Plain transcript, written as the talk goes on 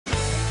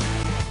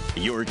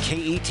Your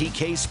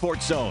KETK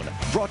Sports Zone,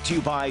 brought to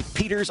you by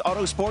Peters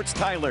Auto Sports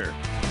Tyler.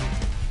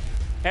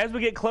 As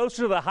we get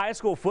closer to the high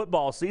school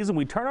football season,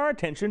 we turn our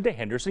attention to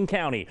Henderson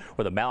County,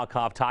 where the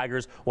Malakoff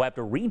Tigers will have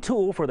to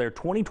retool for their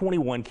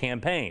 2021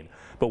 campaign.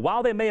 But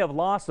while they may have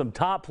lost some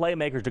top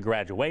playmakers to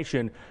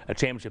graduation, a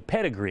championship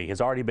pedigree has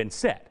already been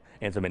set,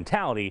 and it's a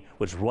mentality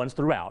which runs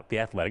throughout the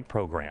athletic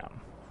program.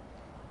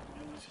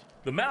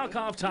 The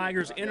Malakoff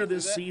Tigers enter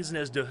this season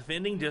as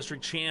defending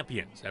district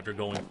champions after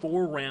going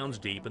 4 rounds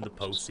deep in the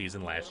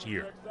postseason last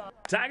year.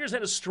 Tigers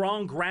had a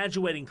strong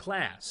graduating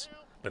class,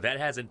 but that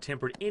hasn't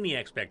tempered any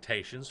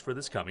expectations for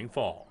this coming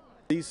fall.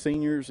 These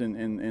seniors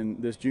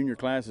and this junior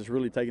class is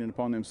really taking it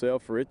upon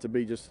themselves for it to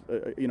be just,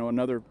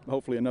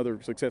 hopefully another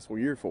successful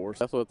year for us.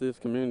 That's what this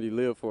community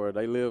live for.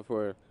 They live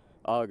for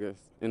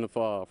August in the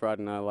fall,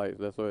 Friday Night Lights.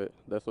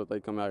 That's what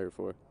they come out here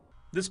for.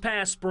 This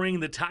past spring,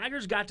 the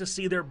Tigers got to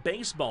see their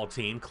baseball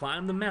team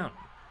climb the mountain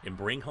and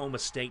bring home a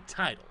state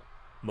title.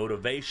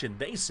 Motivation,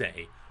 they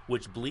say,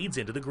 which bleeds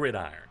into the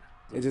gridiron.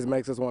 It just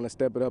makes us want to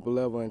step it up a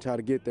level and try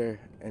to get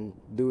there and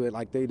do it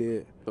like they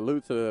did.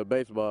 Salute to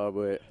baseball,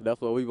 but that's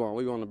what we want.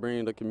 We want to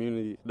bring the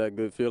community that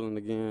good feeling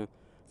again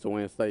to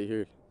win state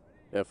here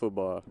at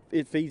football.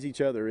 It feeds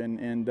each other,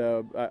 and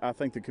I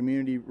think the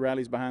community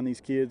rallies behind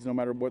these kids no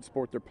matter what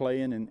sport they're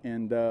playing,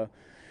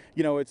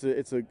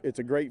 it's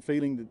a great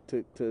feeling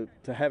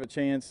to have a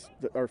chance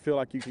or feel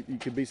like you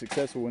could be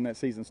successful when that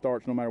season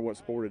starts, no matter what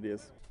sport it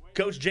is.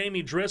 Coach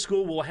Jamie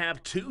Driscoll will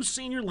have 2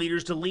 senior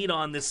leaders to lead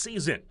on this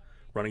season: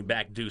 running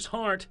back Deuce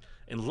Hart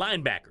and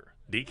linebacker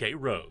DK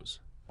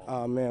Rose.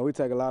 Man, we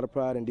take a lot of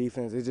pride in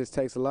defense. It just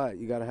takes a lot.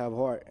 You got to have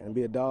heart and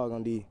be a dog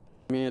on D.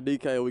 Me and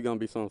DK, we're going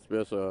to be something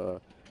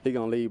special. He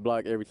going to lead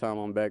block every time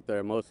I'm back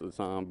there most of the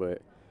time,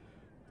 but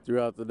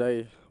throughout the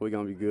day, we're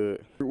going to be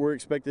good. We're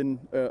expecting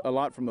a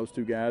lot from those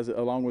 2 guys,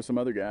 along with some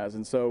other guys,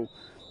 and so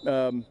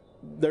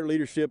their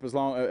leadership as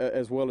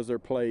well as their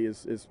play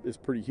is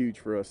pretty huge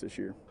for us this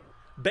year.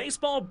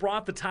 Baseball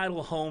brought the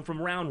title home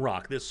from Round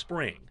Rock this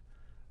spring.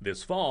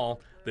 This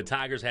fall, the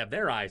Tigers have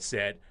their eyes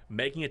set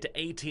making it to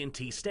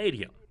AT&T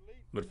Stadium.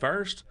 But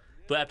first,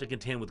 they'll have to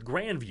contend with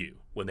Grandview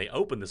when they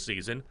open the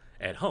season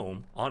at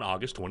home on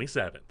August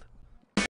 27th.